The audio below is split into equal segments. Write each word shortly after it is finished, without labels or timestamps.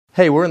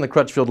Hey, we're in the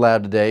Crutchfield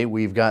lab today.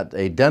 We've got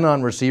a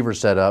Denon receiver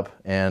set up,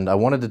 and I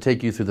wanted to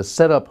take you through the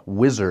setup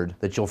wizard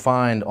that you'll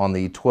find on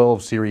the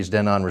 12 series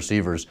Denon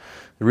receivers.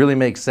 It really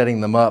makes setting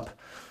them up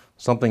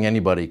something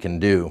anybody can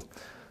do.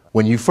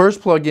 When you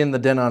first plug in the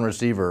Denon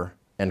receiver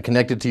and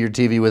connect it to your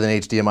TV with an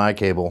HDMI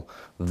cable,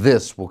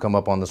 this will come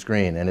up on the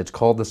screen, and it's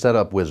called the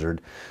setup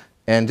wizard.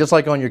 And just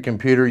like on your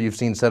computer, you've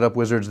seen setup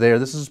wizards there.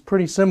 This is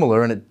pretty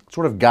similar, and it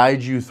sort of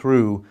guides you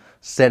through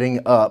setting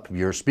up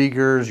your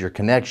speakers, your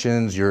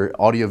connections, your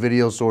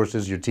audio-video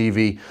sources, your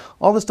TV,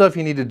 all the stuff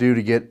you need to do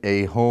to get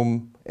a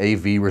home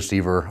AV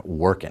receiver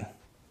working.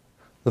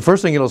 The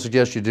first thing it'll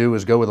suggest you do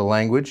is go with a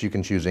language. You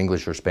can choose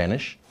English or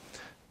Spanish.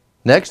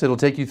 Next, it'll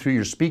take you through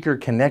your speaker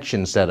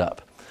connection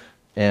setup.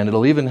 And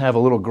it'll even have a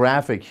little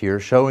graphic here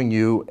showing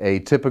you a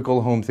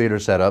typical home theater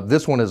setup.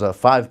 This one is a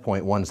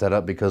 5.1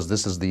 setup because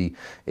this is the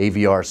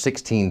AVR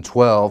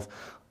 1612.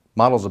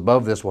 Models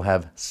above this will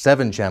have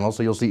 7 channels,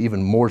 so you'll see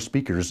even more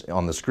speakers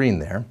on the screen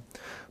there.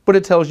 But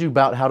it tells you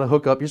about how to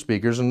hook up your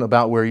speakers and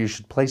about where you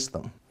should place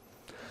them.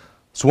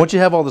 So once you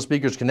have all the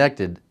speakers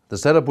connected, the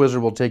setup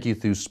wizard will take you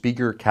through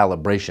speaker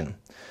calibration.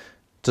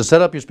 To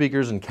set up your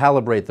speakers and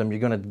calibrate them, you're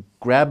going to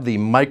grab the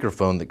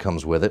microphone that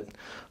comes with it,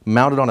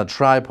 mount it on a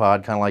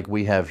tripod, kind of like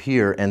we have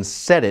here, and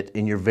set it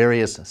in your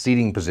various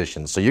seating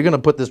positions. So you're going to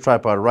put this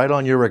tripod right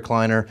on your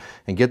recliner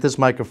and get this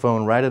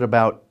microphone right at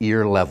about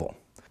ear level.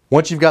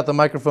 Once you've got the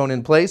microphone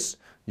in place,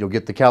 you'll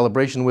get the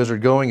calibration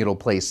wizard going. It'll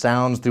play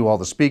sounds through all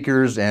the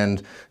speakers,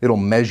 and it'll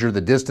measure the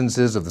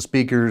distances of the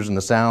speakers and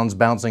the sounds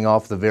bouncing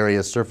off the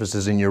various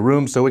surfaces in your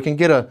room, so it can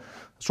get a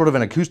sort of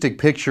an acoustic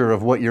picture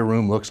of what your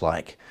room looks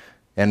like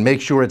and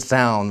make sure it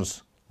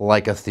sounds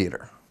like a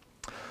theater.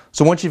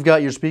 So once you've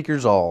got your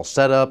speakers all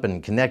set up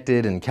and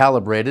connected and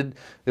calibrated,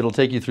 it'll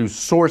take you through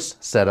source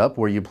setup,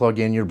 where you plug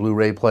in your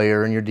Blu-ray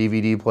player and your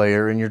DVD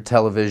player and your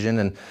television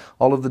and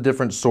all of the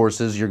different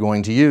sources you're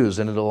going to use.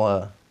 And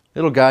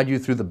it'll guide you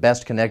through the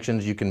best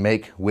connections you can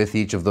make with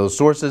each of those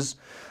sources,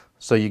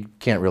 so you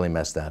can't really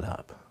mess that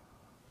up.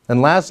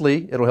 And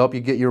lastly, it'll help you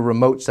get your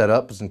remote set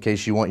up, in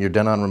case you want your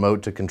Denon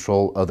remote to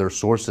control other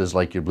sources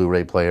like your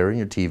Blu-ray player and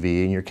your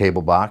TV and your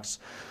cable box.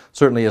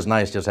 Certainly is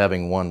nice just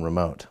having one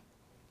remote.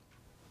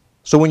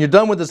 So when you're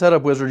done with the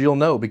setup wizard, you'll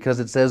know, because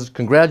it says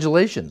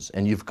congratulations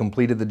and you've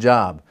completed the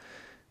job.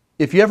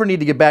 If you ever need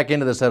to get back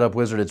into the setup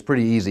wizard, it's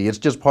pretty easy. It's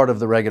just part of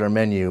the regular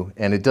menu,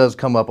 and it does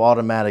come up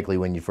automatically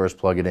when you first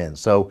plug it in.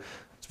 So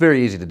it's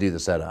very easy to do the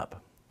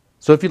setup.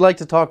 So if you'd like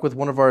to talk with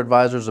one of our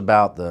advisors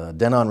about the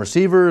Denon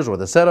receivers or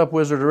the setup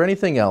wizard or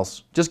anything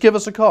else, just give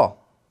us a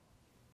call.